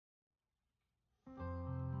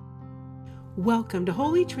Welcome to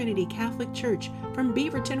Holy Trinity Catholic Church from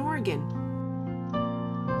Beaverton, Oregon.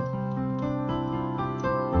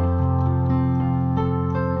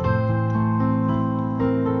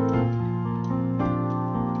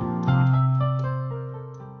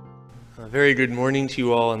 A very good morning to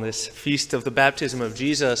you all on this Feast of the Baptism of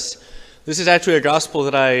Jesus. This is actually a gospel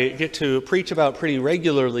that I get to preach about pretty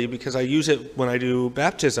regularly because I use it when I do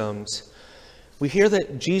baptisms. We hear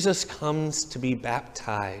that Jesus comes to be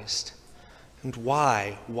baptized. And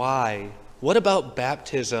why? Why? What about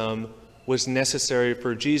baptism was necessary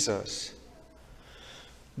for Jesus?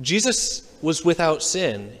 Jesus was without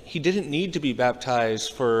sin. He didn't need to be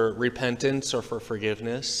baptized for repentance or for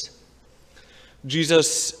forgiveness.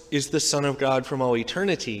 Jesus is the Son of God from all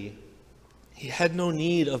eternity. He had no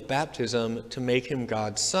need of baptism to make him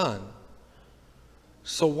God's Son.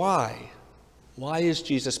 So why? Why is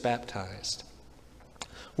Jesus baptized?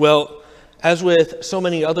 Well, as with so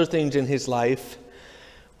many other things in his life,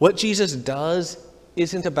 what Jesus does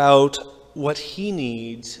isn't about what he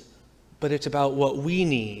needs, but it's about what we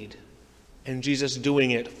need, and Jesus doing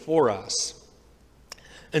it for us.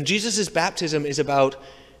 And Jesus' baptism is about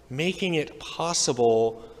making it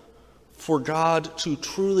possible for God to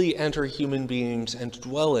truly enter human beings and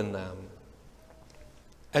dwell in them.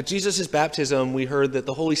 At Jesus' baptism, we heard that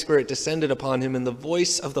the Holy Spirit descended upon him, and the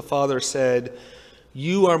voice of the Father said,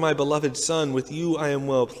 "You are my beloved Son, with you I am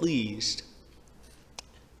well pleased."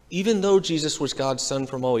 Even though Jesus was God's Son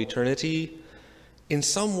from all eternity, in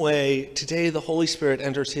some way, today the Holy Spirit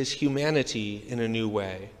enters his humanity in a new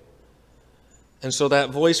way. And so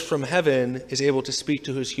that voice from heaven is able to speak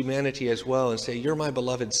to his humanity as well and say, "You're my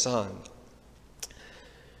beloved Son."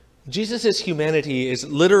 Jesus' humanity is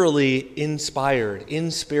literally inspired,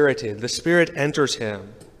 inspirited. The Spirit enters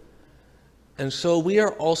him. And so we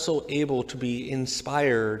are also able to be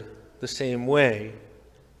inspired the same way,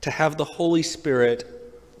 to have the Holy Spirit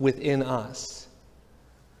within us.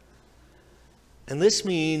 And this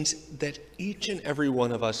means that each and every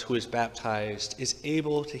one of us who is baptized is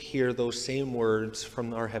able to hear those same words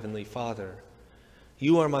from our Heavenly Father.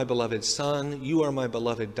 "You are my beloved Son, you are my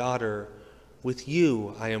beloved daughter, with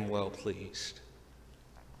you I am well pleased."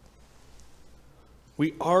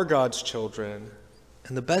 We are God's children.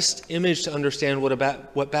 And the best image to understand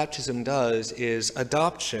what baptism does is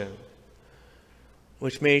adoption,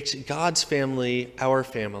 which makes God's family our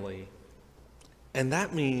family. And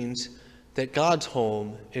that means that God's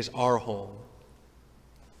home is our home.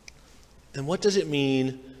 And what does it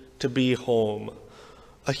mean to be home?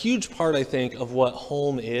 A huge part, I think, of what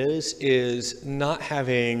home is not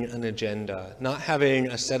having an agenda, not having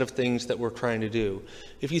a set of things that we're trying to do.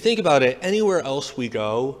 If you think about it, anywhere else we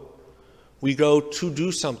go to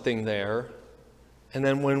do something there, and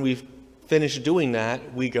then when we've finished doing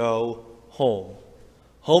that, we go home.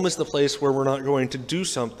 Home is the place where we're not going to do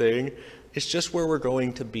something, it's just where we're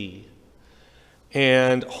going to be.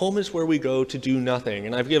 And home is where we go to do nothing.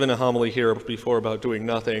 And I've given a homily here before about doing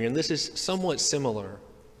nothing, and this is somewhat similar.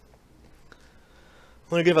 I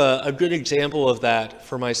want to give a good example of that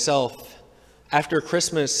for myself. After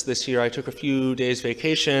Christmas this year, I took a few days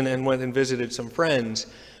vacation and went and visited some friends.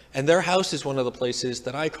 And their house is one of the places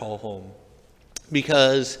that I call home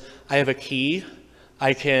because I have a key.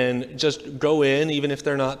 I can just go in, even if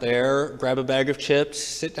they're not there, grab a bag of chips,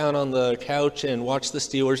 sit down on the couch and watch the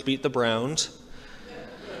Steelers beat the Browns.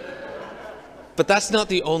 But that's not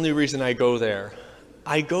the only reason I go there.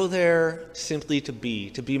 I go there simply to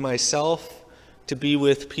be myself, to be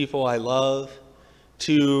with people I love,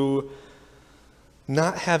 to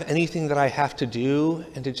not have anything that I have to do,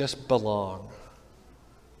 and to just belong.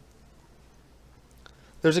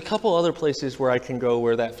 There's a couple other places where I can go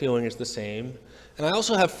where that feeling is the same. And I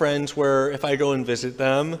also have friends where if I go and visit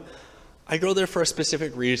them, I go there for a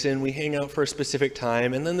specific reason, we hang out for a specific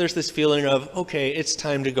time, and then there's this feeling of, okay, it's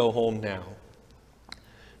time to go home now.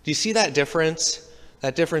 Do you see that difference?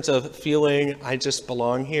 That difference of feeling I just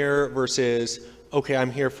belong here versus, okay,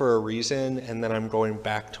 I'm here for a reason, and then I'm going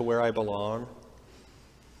back to where I belong?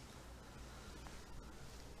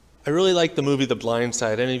 I really like the movie The Blind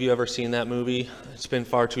Side. Any of you ever seen that movie? It's been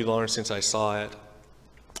far too long since I saw it.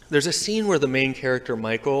 There's a scene where the main character,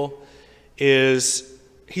 Michael, he's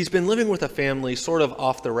been living with a family sort of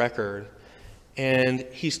off the record, and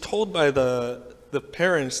he's told by the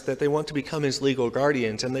parents that they want to become his legal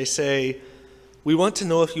guardians, and they say, "We want to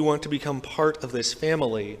know if you want to become part of this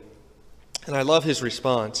family." And I love his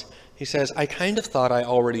response. He says, "I kind of thought I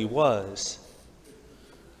already was."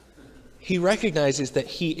 He recognizes that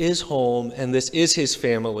he is home and this is his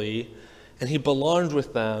family, and he belonged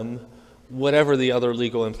with them, whatever the other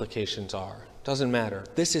legal implications are. Doesn't matter.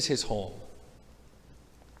 This is his home.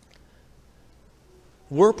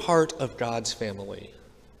 We're part of God's family.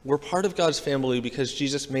 We're part of God's family because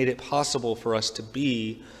Jesus made it possible for us to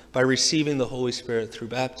be by receiving the Holy Spirit through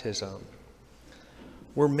baptism.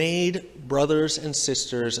 We're made brothers and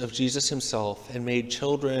sisters of Jesus himself and made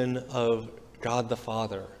children of God the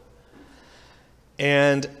Father.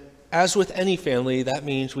 And as with any family, that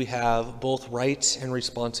means we have both rights and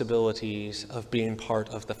responsibilities of being part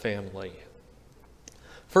of the family.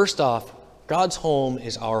 First off, God's home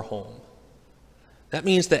is our home. That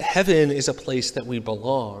means that heaven is a place that we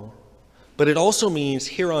belong, but it also means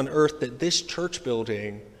here on earth that this church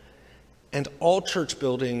building and all church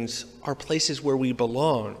buildings are places where we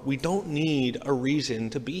belong. We don't need a reason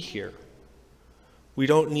to be here. We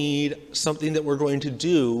don't need something that we're going to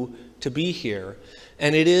do to be here.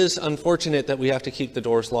 And it is unfortunate that we have to keep the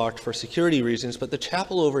doors locked for security reasons, but the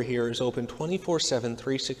chapel over here is open 24/7,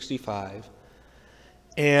 365,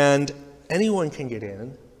 and anyone can get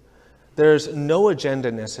in. There's no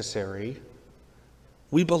agenda necessary.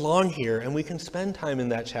 We belong here, and we can spend time in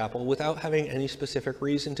that chapel without having any specific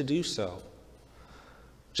reason to do so.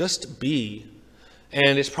 Just be.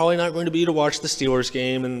 And it's probably not going to be to watch the Steelers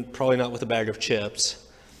game, and probably not with a bag of chips.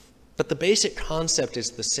 But the basic concept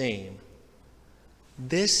is the same.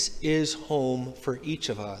 This is home for each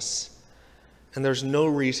of us, and there's no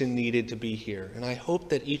reason needed to be here. And I hope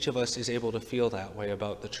that each of us is able to feel that way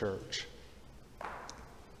about the church.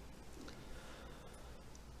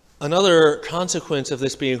 Another consequence of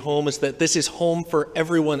this being home is that this is home for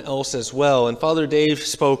everyone else as well. And Father Dave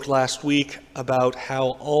spoke last week about how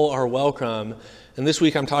all are welcome. And this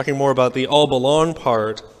week I'm talking more about the all belong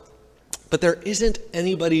part. But there isn't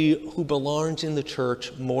anybody who belongs in the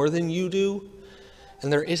church more than you do.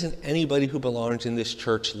 And there isn't anybody who belongs in this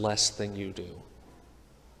church less than you do.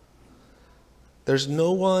 There's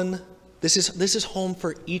no one. This is home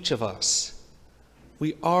for each of us.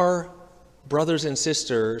 We are brothers and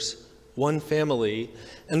sisters, one family,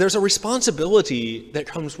 and there's a responsibility that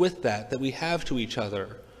comes with that we have to each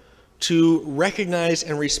other, to recognize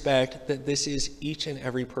and respect that this is each and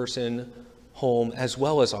every person home as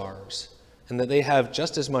well as ours, and that they have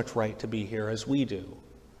just as much right to be here as we do.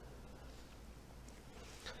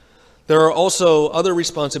 There are also other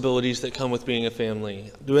responsibilities that come with being a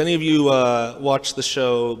family. Do any of you watch the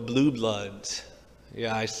show Blue Bloods?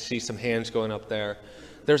 Yeah, I see some hands going up there.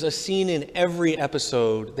 There's a scene in every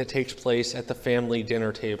episode that takes place at the family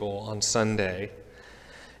dinner table on Sunday.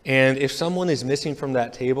 And if someone is missing from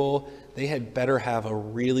that table, they had better have a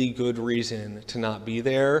really good reason to not be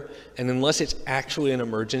there. And unless it's actually an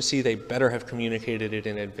emergency, they better have communicated it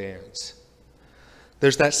in advance.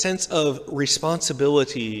 There's that sense of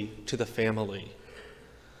responsibility to the family.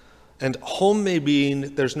 And home may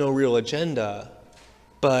mean there's no real agenda,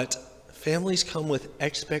 but families come with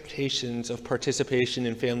expectations of participation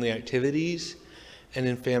in family activities and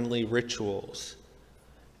in family rituals.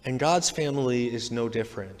 And God's family is no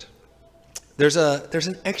different. There's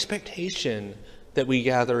an expectation that we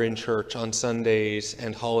gather in church on Sundays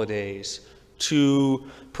and holidays to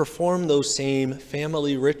perform those same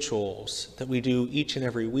family rituals that we do each and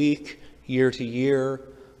every week, year to year,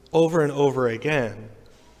 over and over again.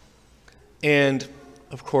 And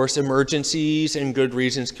of course, emergencies and good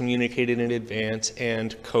reasons communicated in advance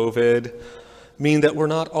and COVID mean that we're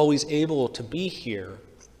not always able to be here.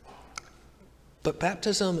 But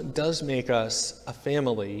baptism does make us a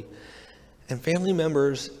family, and family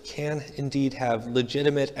members can indeed have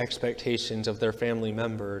legitimate expectations of their family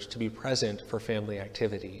members to be present for family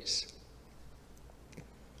activities.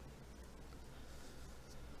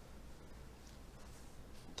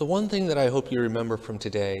 The one thing that I hope you remember from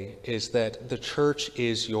today is that the church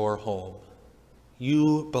is your home.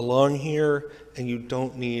 You belong here, and you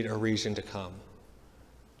don't need a reason to come,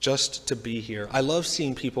 just to be here. I love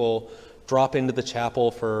seeing people drop into the chapel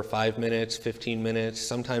for 5 minutes, 15 minutes,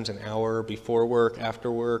 sometimes an hour before work,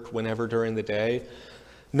 after work, whenever during the day.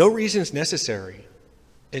 No reasons necessary.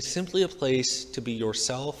 It's simply a place to be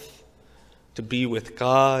yourself, to be with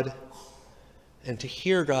God, and to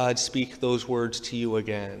hear God speak those words to you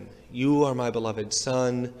again. You are my beloved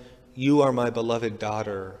son. You are my beloved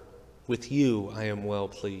daughter. With you I am well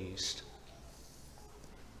pleased.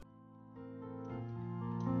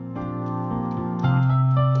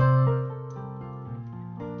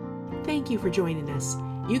 Thank you for joining us.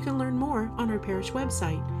 You can learn more on our parish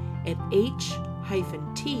website at h-t.org.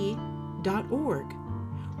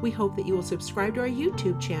 We hope that you will subscribe to our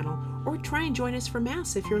YouTube channel or try and join us for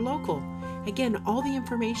Mass if you're local. Again, all the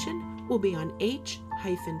information will be on h-t.org.